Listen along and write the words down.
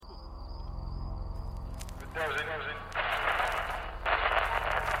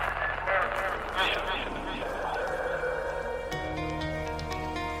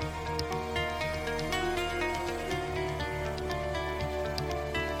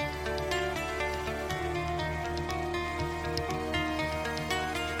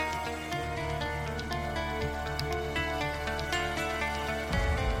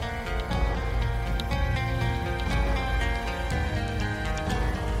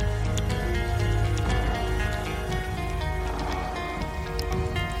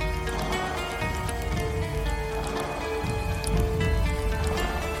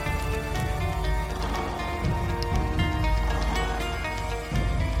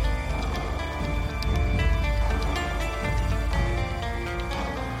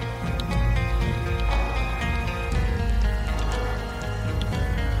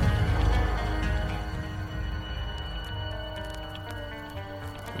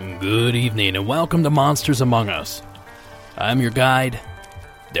Good evening, and welcome to Monsters Among Us. I'm your guide,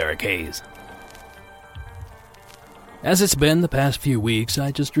 Derek Hayes. As it's been the past few weeks,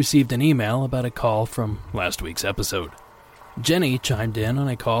 I just received an email about a call from last week's episode. Jenny chimed in on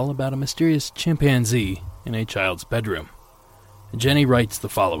a call about a mysterious chimpanzee in a child's bedroom. Jenny writes the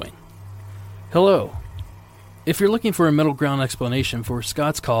following. Hello. If you're looking for a middle ground explanation for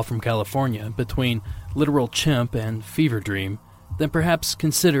Scott's call from California between literal chimp and fever dream, then perhaps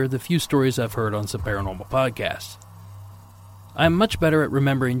consider the few stories I've heard on some paranormal podcasts. I'm much better at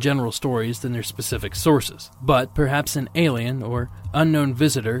remembering general stories than their specific sources, but perhaps an alien or unknown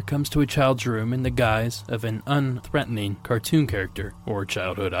visitor comes to a child's room in the guise of an unthreatening cartoon character or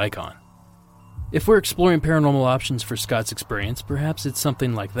childhood icon. If we're exploring paranormal options for Scott's experience, perhaps it's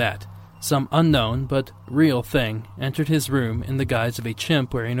something like that. Some unknown but real thing entered his room in the guise of a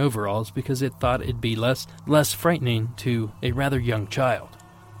chimp wearing overalls because it thought it'd be less frightening to a rather young child.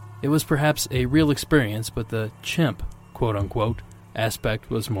 It was perhaps a real experience, but the chimp, quote-unquote, aspect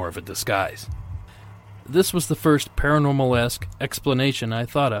was more of a disguise. This was the first paranormal-esque explanation I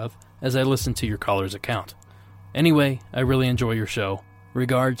thought of as I listened to your caller's account. Anyway, I really enjoy your show.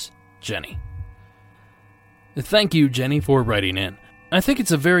 Regards, Jenny. Thank you, Jenny, for writing in. I think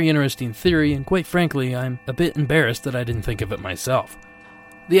it's a very interesting theory, and quite frankly, I'm a bit embarrassed that I didn't think of it myself.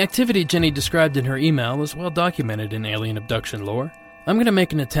 The activity Jenny described in her email is well documented in alien abduction lore. I'm going to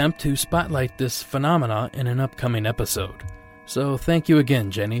make an attempt to spotlight this phenomena in an upcoming episode. So thank you again,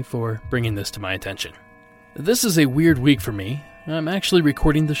 Jenny, for bringing this to my attention. This is a weird week for me. I'm actually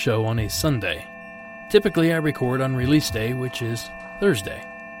recording the show on a Sunday. Typically, I record on release day, which is Thursday.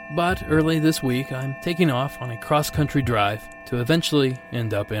 But early this week, I'm taking off on a cross-country drive to eventually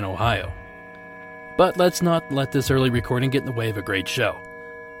end up in Ohio. But let's not let this early recording get in the way of a great show.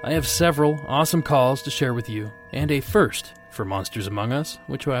 I have several awesome calls to share with you, and a first for Monsters Among Us,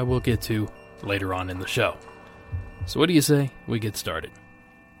 which I will get to later on in the show. So what do you say we get started?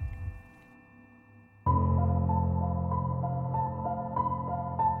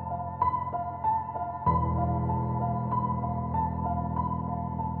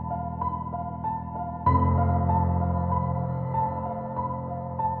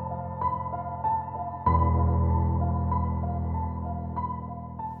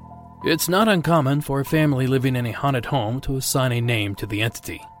 It's not uncommon for a family living in a haunted home to assign a name to the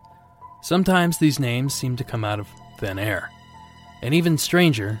entity. Sometimes these names seem to come out of thin air. And even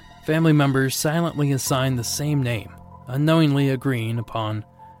stranger, family members silently assign the same name, unknowingly agreeing upon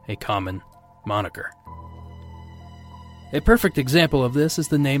a common moniker. A perfect example of this is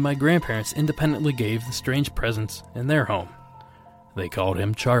the name my grandparents independently gave the strange presence in their home. They called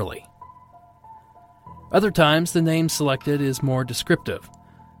him Charlie. Other times, the name selected is more descriptive.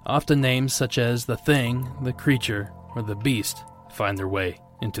 Often names such as the thing, the creature, or the beast find their way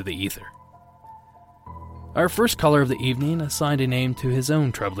into the ether. Our first caller of the evening assigned a name to his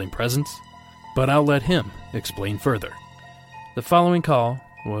own troubling presence, but I'll let him explain further. The following call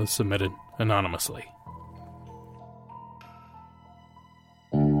was submitted anonymously.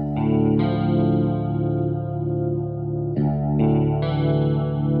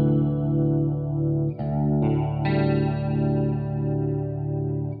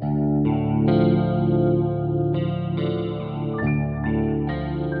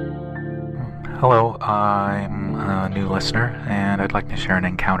 Hello, I'm a new listener, and I'd like to share an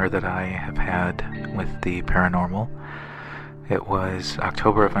encounter that I have had with the paranormal. It was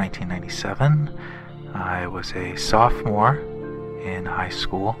October of 1997. I was a sophomore in high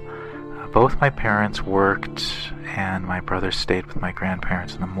school. Both my parents worked, and my brother stayed with my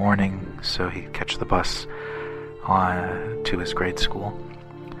grandparents in the morning so he'd catch the bus to his grade school.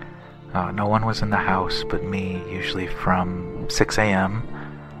 No one was in the house but me, usually from 6 a.m.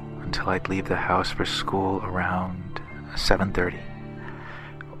 until I'd leave the house for school around 7:30.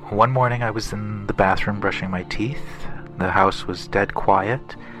 One morning I was in the bathroom brushing my teeth. The house was dead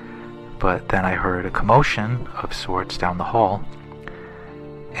quiet, but then I heard a commotion of sorts down the hall.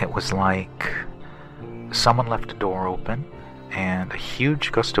 It was like someone left a door open, and a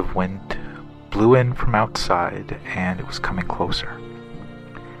huge gust of wind blew in from outside, and it was coming closer.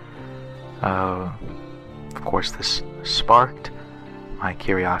 Of course, this sparked my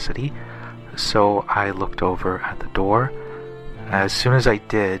curiosity, so I looked over at the door. As soon as I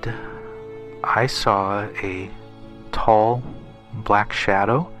did, I saw a tall black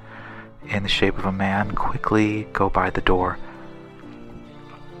shadow in the shape of a man quickly go by the door.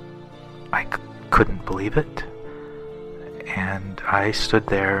 I couldn't believe it, and I stood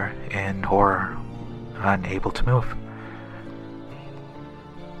there in horror, unable to move.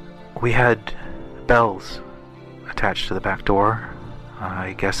 We had bells attached to the back door,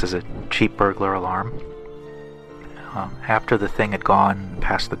 I guess as a cheap burglar alarm. After the thing had gone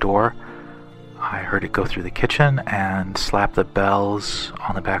past the door, I heard it go through the kitchen and slap the bells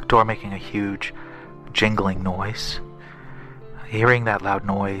on the back door, making a huge jingling noise. Hearing that loud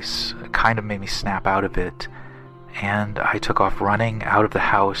noise kind of made me snap out of it, and I took off running out of the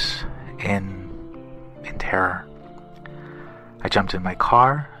house in terror. I jumped in my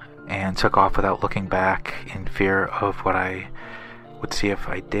car and took off without looking back, in fear of what I would see if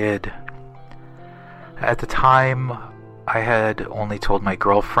I did. At the time, I had only told my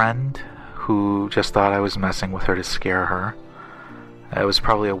girlfriend, who just thought I was messing with her to scare her. It was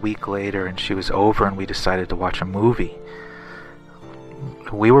probably a week later, and she was over, and we decided to watch a movie.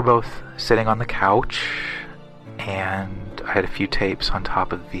 We were both sitting on the couch, and I had a few tapes on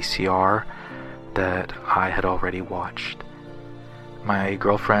top of the VCR that I had already watched. My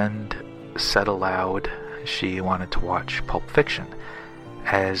girlfriend said aloud she wanted to watch Pulp Fiction.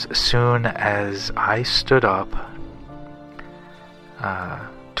 As soon as I stood up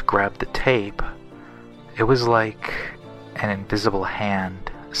to grab the tape, it was like an invisible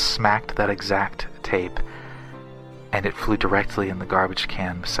hand smacked that exact tape, and it flew directly in the garbage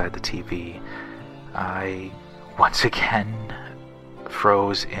can beside the TV. I once again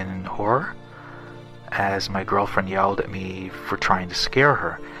froze in horror as my girlfriend yelled at me for trying to scare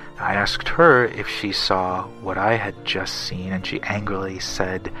her. I asked her if she saw what I had just seen, and she angrily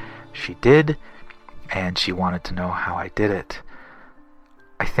said she did, and she wanted to know how I did it.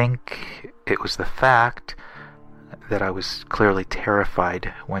 I think it was the fact that I was clearly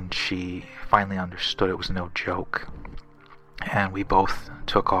terrified when she finally understood it was no joke, and we both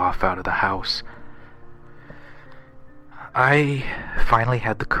took off out of the house. I finally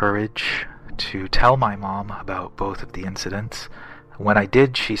had the courage to tell my mom about both of the incidents. When I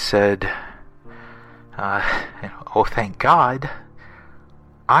did, she said, "Oh, thank God."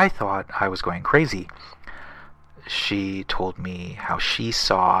 I thought I was going crazy. She told me how she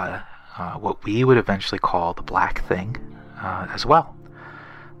saw what we would eventually call the black thing as well.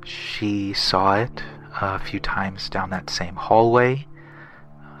 She saw it a few times down that same hallway.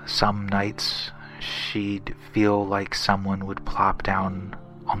 Some nights she'd feel like someone would plop down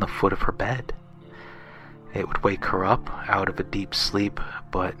on the foot of her bed. It would wake her up out of a deep sleep,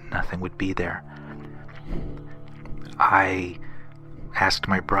 but nothing would be there. I asked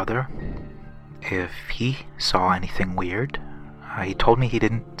my brother if he saw anything weird. He told me he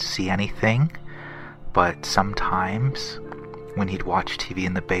didn't see anything, but sometimes when he'd watch TV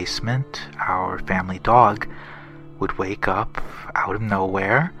in the basement, our family dog would wake up out of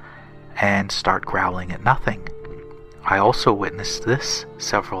nowhere and start growling at nothing. I also witnessed this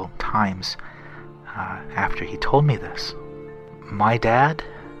several times after he told me this. My dad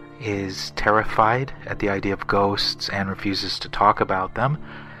is terrified at the idea of ghosts and refuses to talk about them,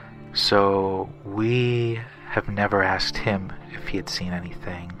 so we have never asked him if he had seen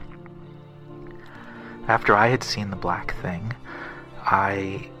anything. After I had seen the black thing,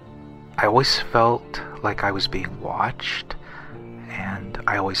 I always felt like I was being watched, and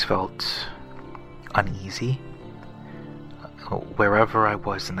I always felt uneasy. Wherever I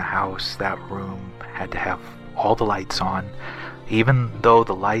was in the house, that room had to have all the lights on. Even though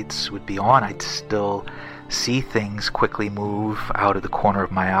the lights would be on, I'd still see things quickly move out of the corner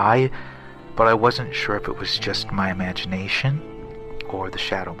of my eye, but I wasn't sure if it was just my imagination or the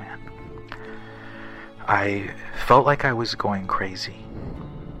Shadow Man. I felt like I was going crazy.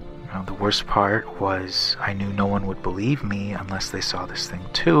 The worst part was I knew no one would believe me unless they saw this thing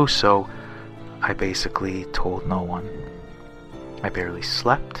too, so I basically told no one. I barely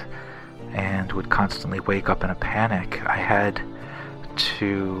slept and would constantly wake up in a panic. I had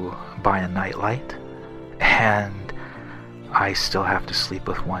to buy a nightlight, and I still have to sleep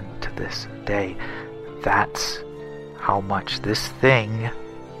with one to this day. That's how much this thing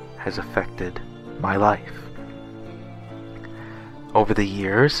has affected my life. Over the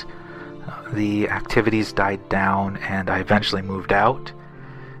years, the activities died down and I eventually moved out.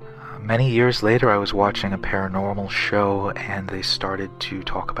 Many years later, I was watching a paranormal show and they started to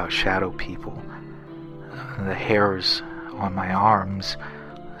talk about shadow people. The hairs on my arms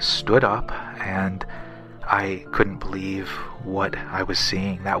stood up and I couldn't believe what I was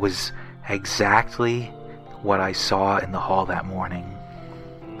seeing. That was exactly what I saw in the hall that morning.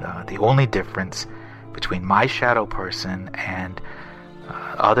 The only difference between my shadow person and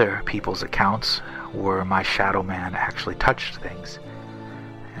other people's accounts were my shadow man actually touched things.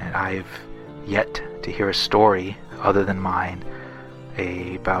 And I've yet to hear a story other than mine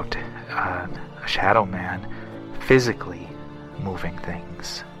about a shadow man physically moving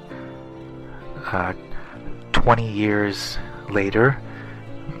things. 20 years later,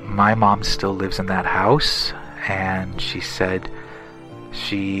 my mom still lives in that house, and she said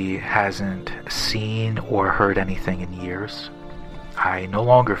she hasn't seen or heard anything in years. I no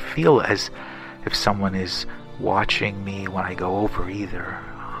longer feel as if someone is watching me when I go over either.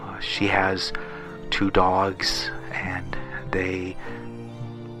 She has 2 dogs, and they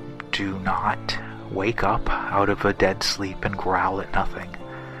do not wake up out of a dead sleep and growl at nothing.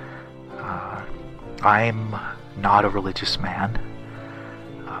 I'm not a religious man,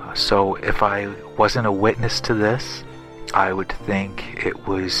 so if I wasn't a witness to this, I would think it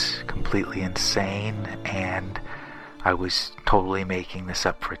was completely insane and I was totally making this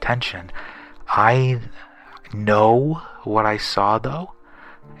up for attention. I know what I saw, though,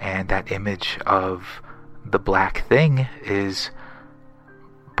 and that image of the black thing is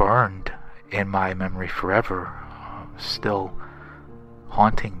burned in my memory forever, still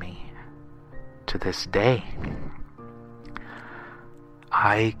haunting me to this day.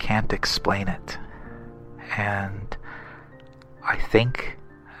 I can't explain it, and I think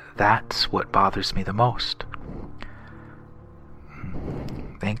that's what bothers me the most.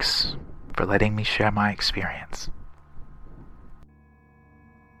 Thanks for letting me share my experience.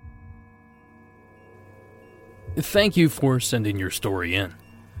 Thank you for sending your story in.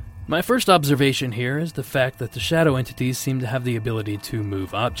 My first observation here is the fact that the shadow entities seem to have the ability to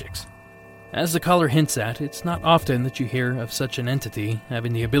move objects. As the caller hints at, it's not often that you hear of such an entity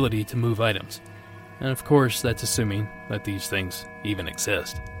having the ability to move items. And of course, that's assuming that these things even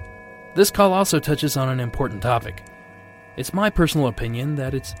exist. This call also touches on an important topic. It's my personal opinion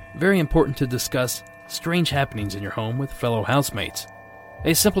that it's very important to discuss strange happenings in your home with fellow housemates.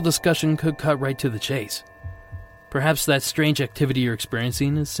 A simple discussion could cut right to the chase. Perhaps that strange activity you're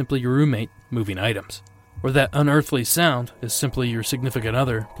experiencing is simply your roommate moving items, or that unearthly sound is simply your significant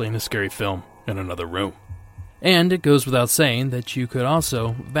other playing a scary film in another room. And it goes without saying that you could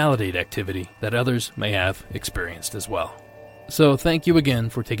also validate activity that others may have experienced as well. So thank you again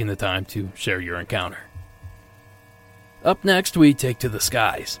for taking the time to share your encounter. Up next, we take to the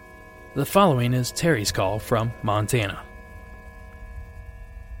skies. The following is Terry's call from Montana.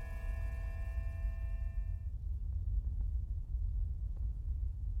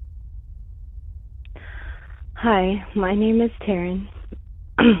 Hi, my name is Taryn.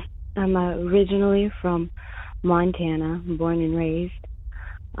 I'm originally from Montana, born and raised.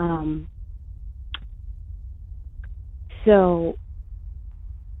 So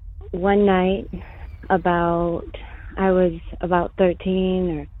one night, I was about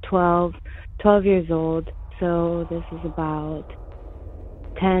 13 or 12 years old. So this is about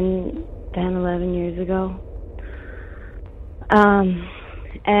 10, 11 years ago.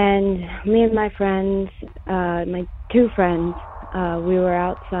 And me and my friends, my 2 friends, we were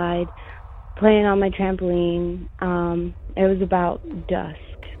outside playing on my trampoline. It was about dusk,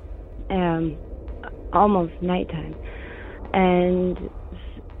 almost nighttime. And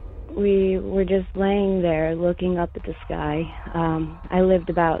we were just laying there looking up at the sky. I lived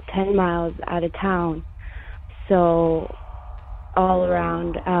about 10 miles out of town, so all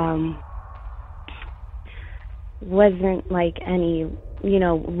around wasn't like any,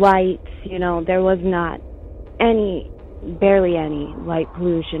 lights, there was not barely any light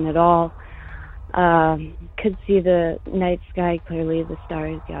pollution at all. Could see the night sky clearly, the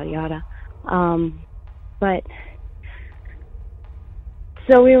stars, yada yada. But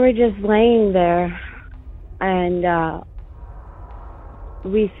so we were just laying there, and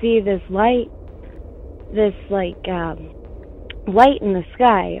we see this light, light in the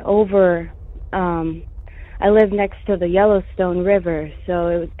sky over. I live next to the Yellowstone River,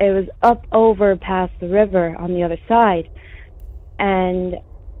 so it was up over past the river on the other side, and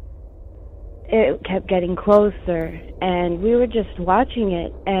it kept getting closer, and we were just watching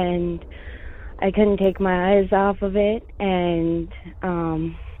it, and I couldn't take my eyes off of it, and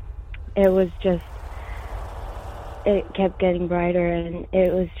it was just, it kept getting brighter, and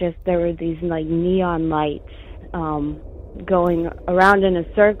it was just, there were these like neon lights going around in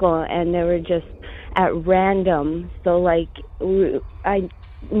a circle, and they were just at random. So like I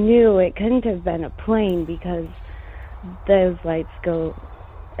knew it couldn't have been a plane because those lights go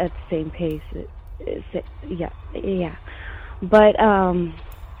at the same pace. Yeah. But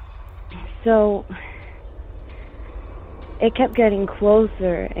so it kept getting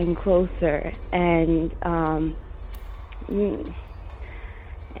closer and closer, and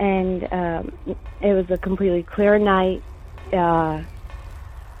it was a completely clear night. It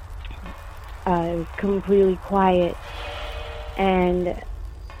was completely quiet, and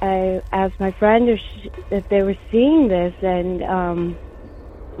I asked my friend if they were seeing this, and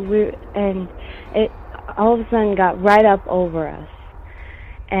it all of a sudden got right up over us,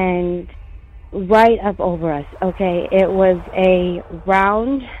 and right up over us. Okay, it was a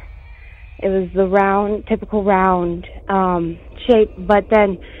round. It was the round, typical round shape, but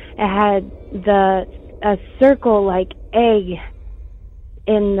then it had a circle like egg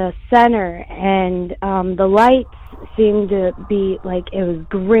in the center, and the lights seemed to be like it was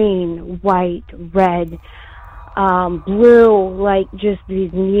green, white, red, blue, like just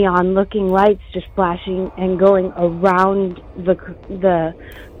these neon looking lights just flashing and going around the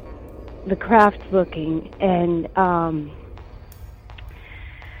craft looking, and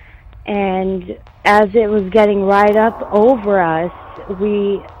as it was getting right up over us,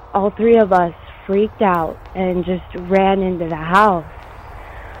 all three of us freaked out and just ran into the house.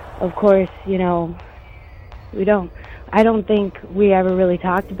 Of course, I don't think we ever really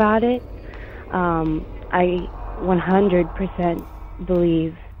talked about it. I 100%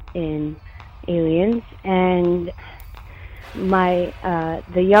 believe in aliens, and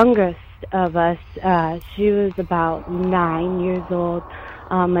the youngest of us, she was about 9 years old.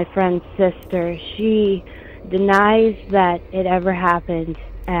 My friend's sister, she denies that it ever happened,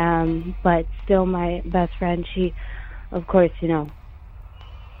 but still my best friend, she, of course,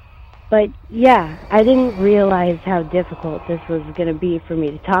 But yeah, I didn't realize how difficult this was going to be for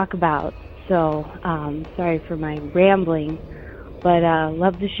me to talk about, so sorry for my rambling, but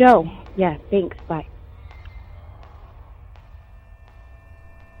love the show. Yeah, thanks, bye.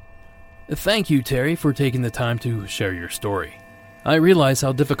 Thank you, Terry, for taking the time to share your story. I realize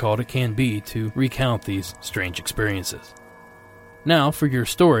how difficult it can be to recount these strange experiences. Now, for your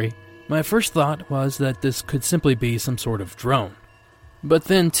story, my first thought was that this could simply be some sort of drone. But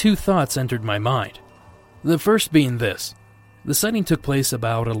then two thoughts entered my mind. The first being this: the sighting took place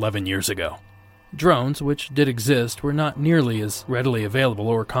about 11 years ago. Drones, which did exist, were not nearly as readily available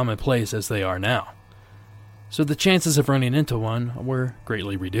or commonplace as they are now. So the chances of running into one were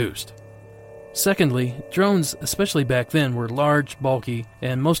greatly reduced. Secondly, drones, especially back then, were large, bulky,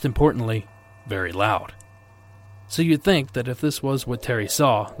 and most importantly, very loud. So you'd think that if this was what Terry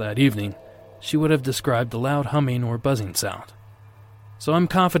saw that evening, she would have described the loud humming or buzzing sound. So I'm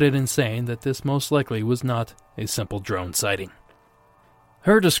confident in saying that this most likely was not a simple drone sighting.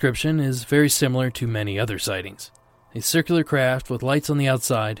 Her description is very similar to many other sightings: a circular craft with lights on the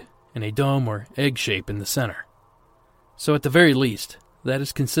outside and a dome or egg shape in the center. So at the very least, that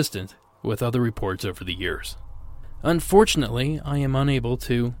is consistent with other reports over the years. Unfortunately, I am unable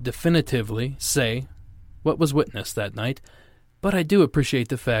to definitively say what was witnessed that night, but I do appreciate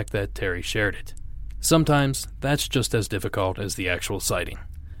the fact that Terry shared it. Sometimes that's just as difficult as the actual sighting.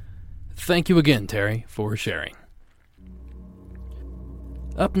 Thank you again, Terry, for sharing.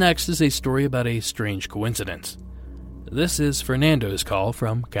 Up next is a story about a strange coincidence. This is Fernando's call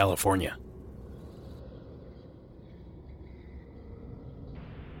from California.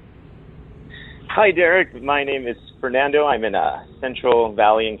 Hi, Derek. My name is Fernando. I'm in Central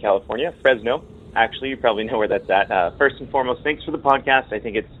Valley in California, Fresno. Actually, you probably know where that's at. First and foremost, thanks for the podcast. I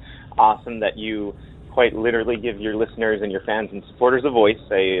think it's awesome that you quite literally give your listeners and your fans and supporters a voice.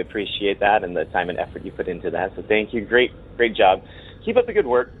 I appreciate that and the time and effort you put into that. So thank you. Great job. Keep up the good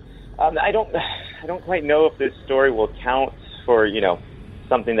work. I don't quite know if this story will count for,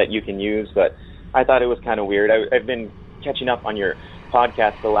 something that you can use, but I thought it was kind of weird. I've been catching up on your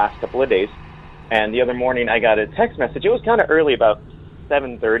podcast the last couple of days, and the other morning I got a text message. It was kind of early, about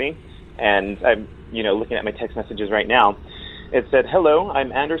 7:30, and I'm, looking at my text messages right now. It said, "Hello,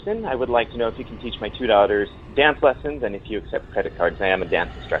 I'm Anderson. I would like to know if you can teach my 2 daughters dance lessons and if you accept credit cards. I am a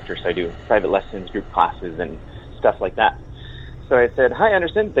dance instructor, so I do private lessons, group classes, and stuff like that." So I said, "Hi,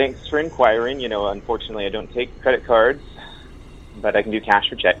 Anderson. Thanks for inquiring. Unfortunately, I don't take credit cards, but I can do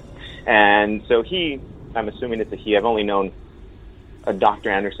cash or check." And so I'm assuming it's a he. I've only known a Dr.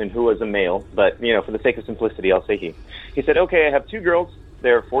 Anderson who was a male, but, for the sake of simplicity, I'll say he. He said, okay, I have 2 girls.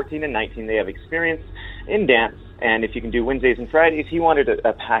 They're 14 and 19. They have experience in dance, and if you can do Wednesdays and Fridays, he wanted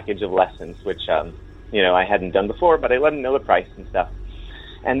a package of lessons, which, I hadn't done before, but I let him know the price and stuff.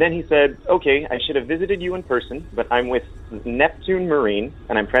 And then he said, okay, I should have visited you in person, but I'm with Neptune Marine,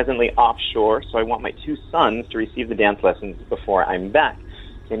 and I'm presently offshore, so I want my 2 sons to receive the dance lessons before I'm back.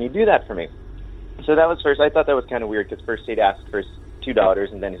 Can you do that for me? So that was first. I thought that was kind of weird, because first he'd asked for his 2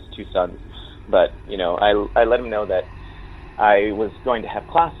 daughters and then his 2 sons. But, I let him know that I was going to have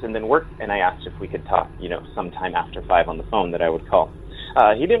class and then work, and I asked if we could talk, sometime after 5 on the phone that I would call.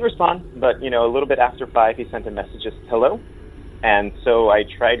 He didn't respond, but, a little bit after 5, he sent a message just, hello. And so I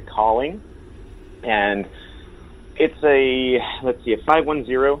tried calling, and it's a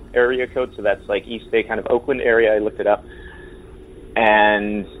 510 area code, so that's like East Bay, kind of Oakland area. I looked it up,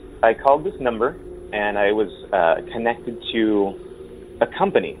 and I called this number, and I was connected to a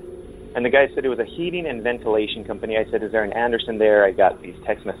company. And the guy said it was a heating and ventilation company. I said, is there an Anderson there? I got these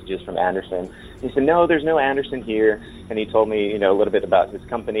text messages from Anderson. He said, no, there's no Anderson here. And he told me, a little bit about his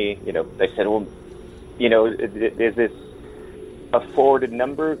company. I said, well, is this a forwarded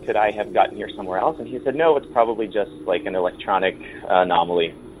number? Could I have gotten here somewhere else? And he said, no, it's probably just like an electronic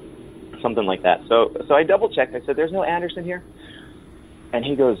anomaly, something like that. So I double-checked. I said, there's no Anderson here? And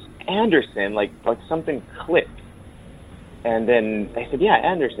he goes, Anderson? Like something clicked. And then I said, yeah,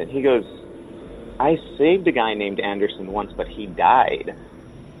 Anderson. He goes, I saved a guy named Anderson once, but he died.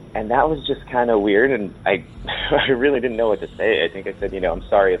 And that was just kind of weird, and I really didn't know what to say. I think I said, I'm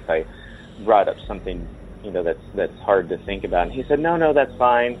sorry if I brought up something, that's hard to think about. And he said, no, that's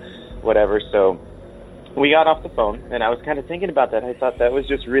fine, whatever. So we got off the phone, and I was kind of thinking about that. I thought that was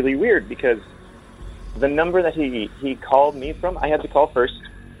just really weird, because the number that he called me from, I had to call first,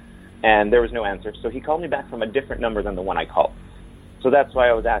 and there was no answer. So he called me back from a different number than the one I called. So that's why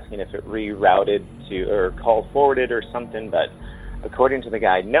I was asking if it rerouted to, or call forwarded or something, but according to the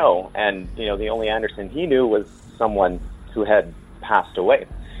guy, no. And, the only Anderson he knew was someone who had passed away.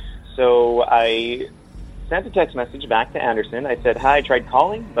 So I sent a text message back to Anderson. I said, hi, I tried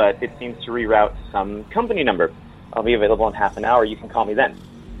calling, but it seems to reroute to some company number. I'll be available in half an hour. You can call me then.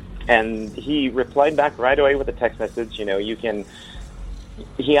 And he replied back right away with a text message.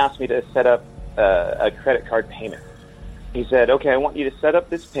 He asked me to set up a credit card payment. He said, okay, I want you to set up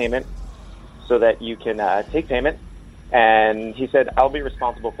this payment so that you can take payment. And he said, I'll be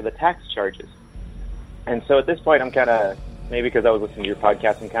responsible for the tax charges. And so at this point, I'm kind of, maybe because I was listening to your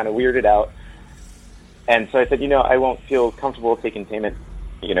podcast, I'm kind of weirded out. And so I said, I won't feel comfortable taking payment,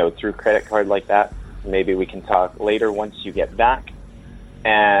 through credit card like that. Maybe we can talk later once you get back.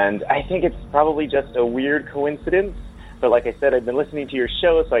 And I think it's probably just a weird coincidence. But like I said, I've been listening to your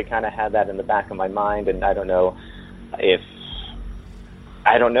show, so I kind of had that in the back of my mind. And I don't know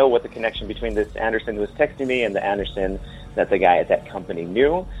what the connection between this Anderson who was texting me and the Anderson that the guy at that company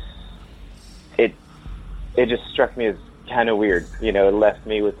knew. It just struck me as kind of weird. It left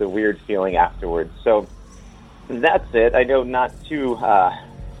me with a weird feeling afterwards. So that's it. I know not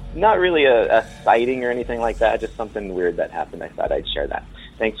really a sighting or anything like that, just something weird that happened. I thought I'd share that.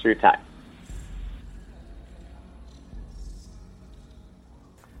 Thanks for your time.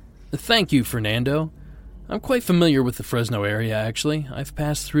 Thank you, Fernando. I'm quite familiar with the Fresno area, actually. I've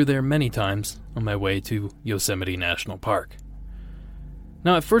passed through there many times on my way to Yosemite National Park.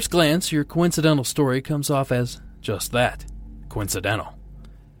 Now, at first glance, your coincidental story comes off as just that, coincidental.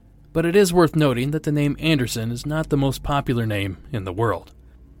 But it is worth noting that the name Anderson is not the most popular name in the world.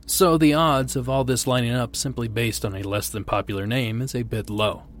 So the odds of all this lining up simply based on a less than popular name is a bit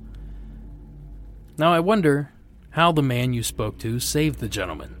low. Now, I wonder how the man you spoke to saved the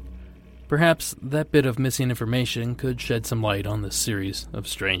gentleman. Perhaps that bit of missing information could shed some light on this series of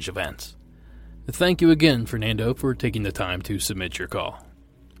strange events. Thank you again, Fernando, for taking the time to submit your call.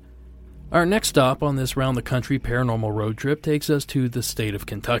 Our next stop on this round-the-country paranormal road trip takes us to the state of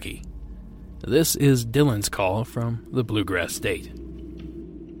Kentucky. This is Dylan's call from the Bluegrass State.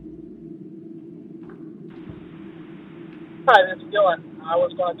 Hi, this is Dylan. I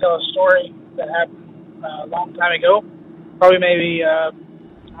was going to tell a story that happened a long time ago, probably maybe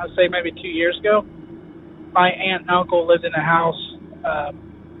 2 years ago. My aunt and uncle lived in a house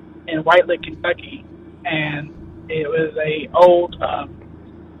in White Lick, Kentucky, and it was a old,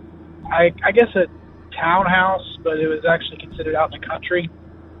 I guess a townhouse, but it was actually considered out in the country.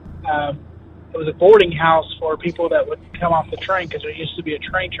 It was a boarding house for people that would come off the train, because there used to be a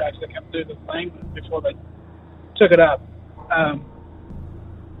train tracks that come through the thing before they took it up.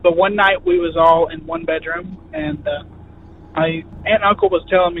 But one night we was all in one bedroom, and my aunt and uncle was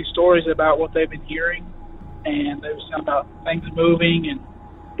telling me stories about what they've been hearing, and they were saying about things moving and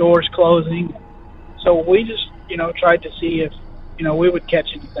doors closing. So we just, tried to see if, we would catch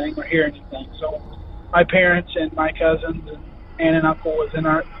anything or hear anything. So my parents and my cousins and aunt and uncle was in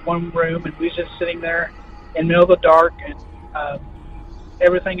our one room, and we was just sitting there in the middle of the dark, and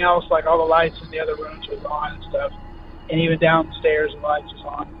everything else, like all the lights in the other rooms was on and stuff, and even downstairs the lights was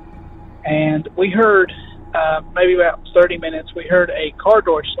on. And we heard, maybe about 30 minutes, we heard a car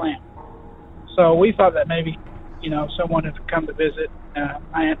door slam. So we thought that maybe, someone had come to visit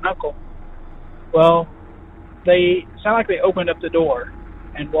my aunt and uncle. Well, they sounded like they opened up the door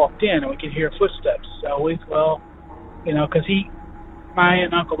and walked in, and we could hear footsteps. So we, because my aunt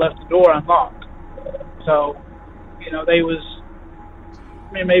and uncle left the door unlocked. So, they was,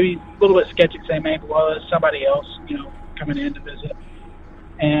 maybe a little bit skeptic, saying maybe, it's somebody else, coming in to visit.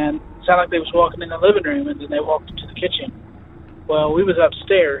 And it sounded like they was walking in the living room, and then they walked into the kitchen. Well, we was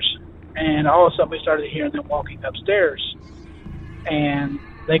upstairs, and all of a sudden we started hearing them walking upstairs. And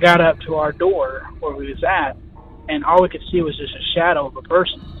they got up to our door where we was at, and all we could see was just a shadow of a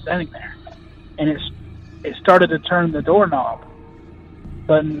person standing there. And it started to turn the doorknob,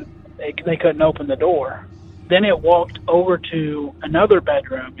 but they couldn't open the door. Then it walked over to another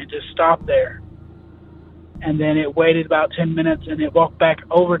bedroom and just stopped there. And then it waited about 10 minutes, and it walked back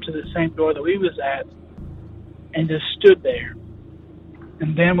over to the same door that we was at and just stood there.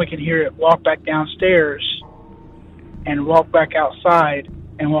 And then we could hear it walk back downstairs and walk back outside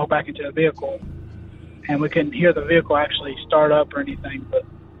and walk back into the vehicle. And we couldn't hear the vehicle actually start up or anything, but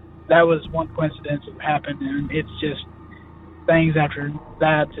that was one coincidence that happened. And it's just things after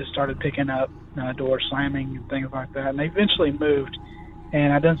that just started picking up, door slamming and things like that. And they eventually moved,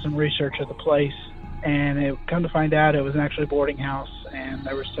 and I done some research of the place, and it come to find out it was actually a boarding house, and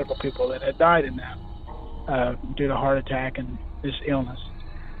there were several people that had died in that due to heart attack and this illness.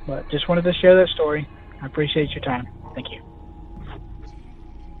 But just wanted to share that story. I appreciate your time. Thank you.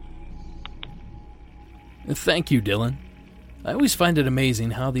 Thank you, Dylan. I always find it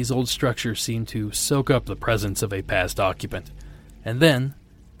amazing how these old structures seem to soak up the presence of a past occupant, and then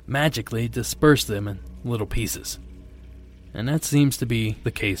magically disperse them in little pieces. And that seems to be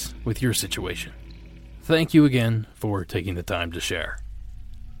the case with your situation. Thank you again for taking the time to share.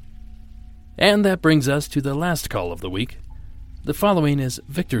 And that brings us to the last call of the week. The following is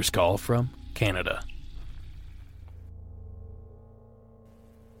Victor's call from Canada.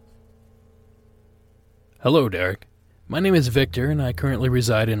 Hello, Derek. My name is Victor, and I currently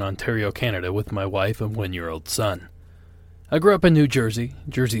reside in Ontario, Canada, with my wife and 1-year-old son. I grew up in New Jersey,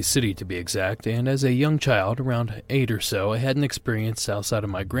 Jersey City to be exact, and as a young child, around 8 or so, I had an experience outside of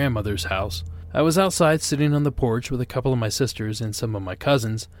my grandmother's house. I was outside sitting on the porch with a couple of my sisters and some of my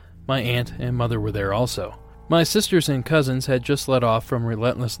cousins. My aunt and mother were there also. My sisters and cousins had just let off from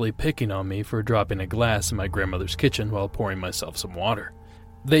relentlessly picking on me for dropping a glass in my grandmother's kitchen while pouring myself some water.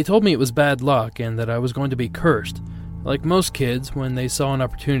 They told me it was bad luck and that I was going to be cursed. Like most kids, when they saw an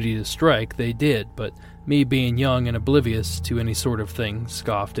opportunity to strike, they did, but me being young and oblivious to any sort of thing,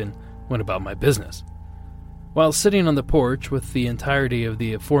 scoffed and went about my business. While sitting on the porch with the entirety of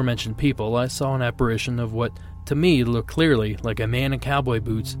the aforementioned people, I saw an apparition of what, to me, looked clearly like a man in cowboy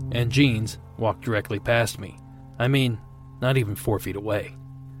boots and jeans walk directly past me. I mean, not even 4 feet away.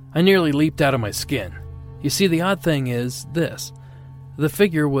 I nearly leaped out of my skin. You see, the odd thing is this. The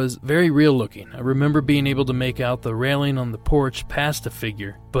figure was very real looking. I remember being able to make out the railing on the porch past the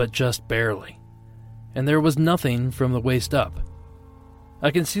figure, but just barely. And there was nothing from the waist up.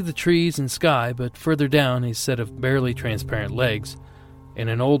 I can see the trees and sky, but further down a set of barely transparent legs in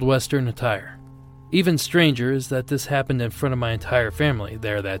an old Western attire. Even stranger is that this happened in front of my entire family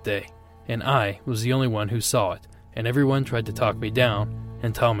there that day, and I was the only one who saw it, and everyone tried to talk me down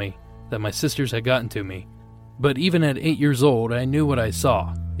and tell me that my sisters had gotten to me. But even at 8 years old, I knew what I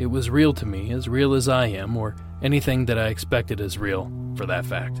saw. It was real to me, as real as I am, or anything that I expected as real, for that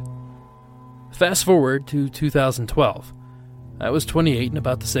fact. Fast forward to 2012. I was 28 and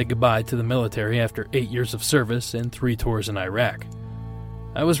about to say goodbye to the military after 8 years of service and 3 tours in Iraq.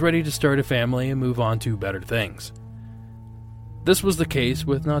 I was ready to start a family and move on to better things. This was the case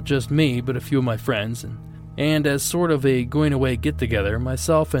with not just me, but a few of my friends, and as sort of a going-away get-together,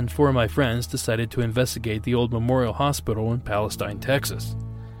 myself and 4 of my friends decided to investigate the old Memorial Hospital in Palestine, Texas.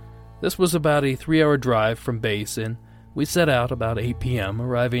 This was about a 3-hour drive from base, and we set out about 8 p.m.,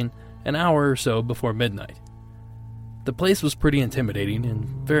 arriving an hour or so before midnight. The place was pretty intimidating and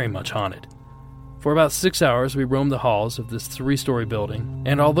very much haunted. For about 6 hours, we roamed the halls of this 3-story building,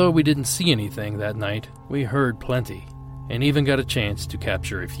 and although we didn't see anything that night, we heard plenty, and even got a chance to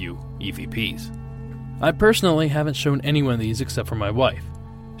capture a few EVPs. I personally haven't shown anyone these except for my wife.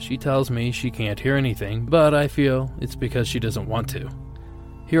 She tells me she can't hear anything, but I feel it's because she doesn't want to.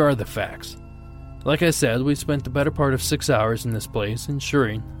 Here are the facts. Like I said, we spent the better part of 6 hours in this place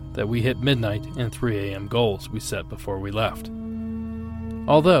ensuring that we hit midnight and 3 a.m. goals we set before we left.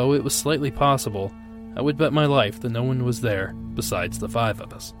 Although it was slightly possible, I would bet my life that no one was there besides the 5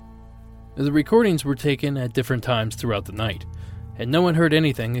 of us. The recordings were taken at different times throughout the night, and no one heard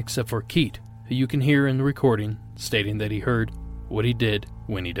anything except for Keat, who you can hear in the recording stating that he heard what he did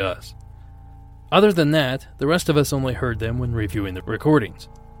when he does. Other than that, the rest of us only heard them when reviewing the recordings.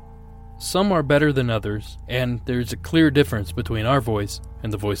 Some are better than others, and there's a clear difference between our voice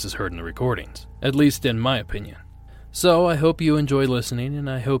and the voices heard in the recordings, at least in my opinion. So I hope you enjoy listening, and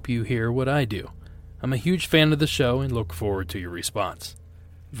I hope you hear what I do. I'm a huge fan of the show and look forward to your response.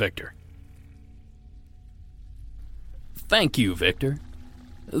 Victor. Thank you, Victor.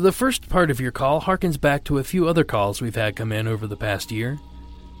 The first part of your call harkens back to a few other calls we've had come in over the past year.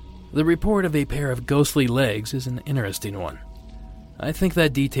 The report of a pair of ghostly legs is an interesting one. I think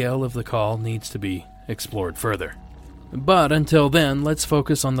that detail of the call needs to be explored further. But until then, let's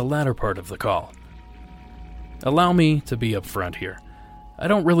focus on the latter part of the call. Allow me to be upfront here. I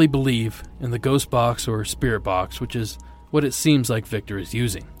don't really believe in the ghost box or spirit box, which is what it seems like Victor is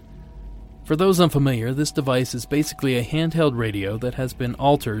using. For those unfamiliar, this device is basically a handheld radio that has been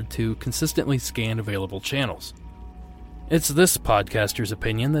altered to consistently scan available channels. It's this podcaster's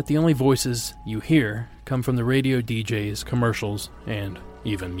opinion that the only voices you hear come from the radio DJs, commercials, and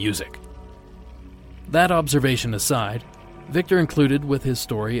even music. That observation aside, Victor included with his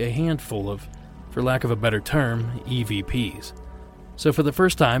story a handful of, for lack of a better term, EVPs. So for the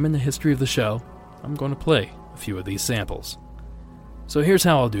first time in the history of the show, I'm going to play a few of these samples. So here's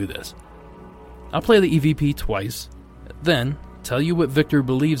how I'll do this. I'll play the EVP twice, then tell you what Victor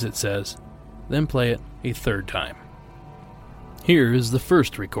believes it says, then play it a third time. Here is the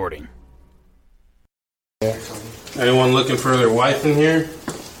first recording. Anyone looking for their wife in here?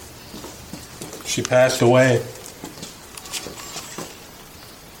 She passed away.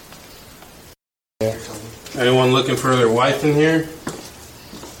 Anyone looking for their wife in here?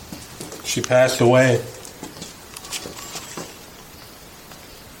 She passed away.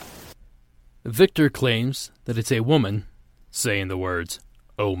 Victor claims that it's a woman saying the words,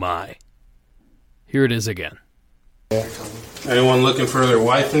 "Oh my." Here it is again. Anyone looking for their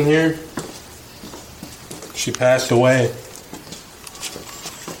wife in here? She passed away.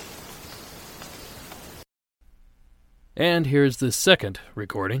 And here's the second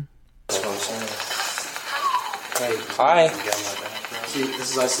recording. Hey, hi. See,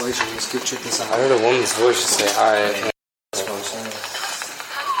 this is isolation. Let's go check this out. I heard a woman's voice just say hi.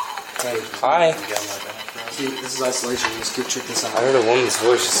 Hey, hi. See, this is isolation. Let's go check this out. I heard a woman's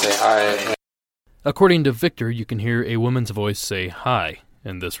voice just say hi. According to Victor, you can hear a woman's voice say hi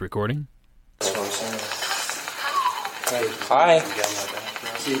in this recording. Hey, hi.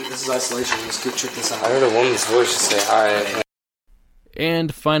 See, this is isolation. Let's go check this out. I heard a woman's voice just say hi.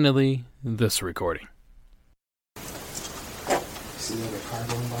 And finally, this recording. See like a car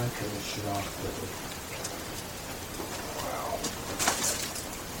going by, turn this shit off quickly. Wow.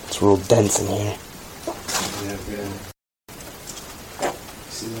 It's real dense in here. Yeah.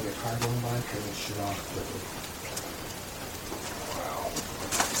 See like a car going by, turn this shit off quickly. Wow.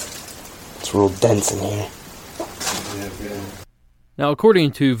 It's real dense in here. Yeah. Now,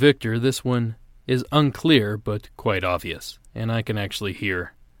 according to Victor, this one is unclear but quite obvious, and I can actually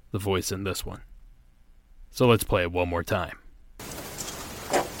hear the voice in this one. So let's play it one more time.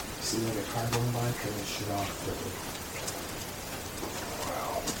 See like a car going by, turn this shit off quickly.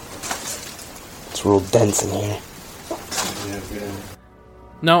 Wow. It's real dense in here. Yeah.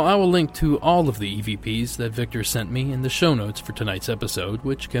 Now, I will link to all of the EVPs that Victor sent me in the show notes for tonight's episode,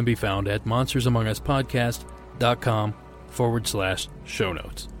 which can be found at monstersamonguspodcast.com/show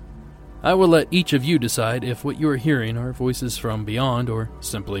notes. I will let each of you decide if what you are hearing are voices from beyond or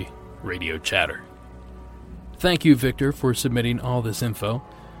simply radio chatter. Thank you, Victor, for submitting all this info.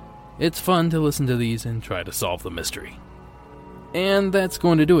 It's fun to listen to these and try to solve the mystery. And that's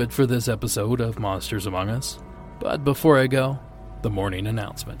going to do it for this episode of Monsters Among Us. But before I go, the morning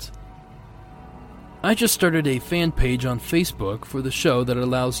announcements. I just started a fan page on Facebook for the show that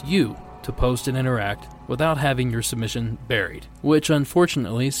allows you to post and interact without having your submission buried, which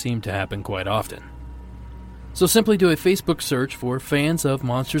unfortunately seem to happen quite often. So simply do a Facebook search for Fans of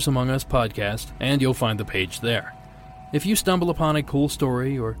Monsters Among Us podcast, and you'll find the page there. If you stumble upon a cool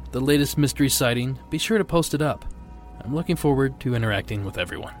story or the latest mystery sighting, be sure to post it up. I'm looking forward to interacting with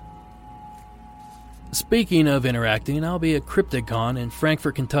everyone. Speaking of interacting, I'll be at CryptidCon in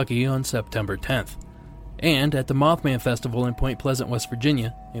Frankfort, Kentucky on September 10th. and at the Mothman Festival in Point Pleasant, West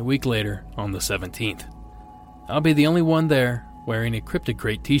Virginia, a week later on the 17th. I'll be the only one there wearing a Cryptid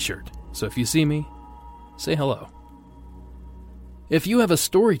Crate t-shirt, so if you see me, say hello. If you have a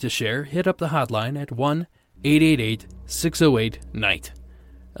story to share, hit up the hotline at 1-888-608-NIGHT.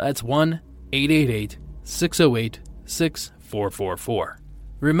 That's 1-888-608-6444.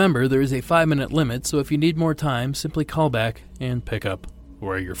 Remember, there is a 5-minute limit, so if you need more time, simply call back and pick up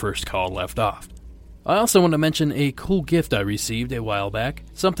where your first call left off. I also want to mention a cool gift I received a while back,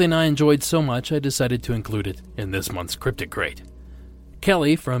 something I enjoyed so much I decided to include it in this month's Cryptid Crate.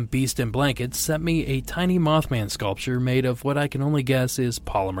 Kelly from Beast in Blankets sent me a tiny Mothman sculpture made of what I can only guess is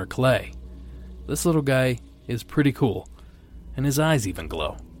polymer clay. This little guy is pretty cool, and his eyes even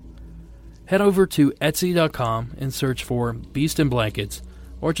glow. Head over to Etsy.com and search for Beast in Blankets,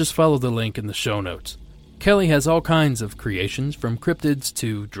 or just follow the link in the show notes. Kelly has all kinds of creations, from cryptids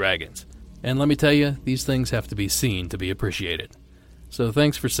to dragons. And let me tell you, these things have to be seen to be appreciated. So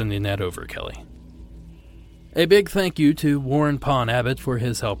thanks for sending that over, Kelly. A big thank you to Warren Pond Abbott for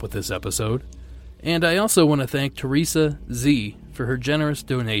his help with this episode. And I also want to thank Teresa Z for her generous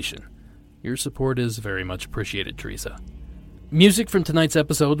donation. Your support is very much appreciated, Teresa. Music from tonight's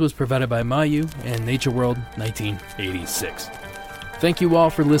episode was provided by Mayu and Nature World 1986. Thank you all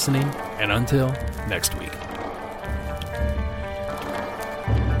for listening, and until next week.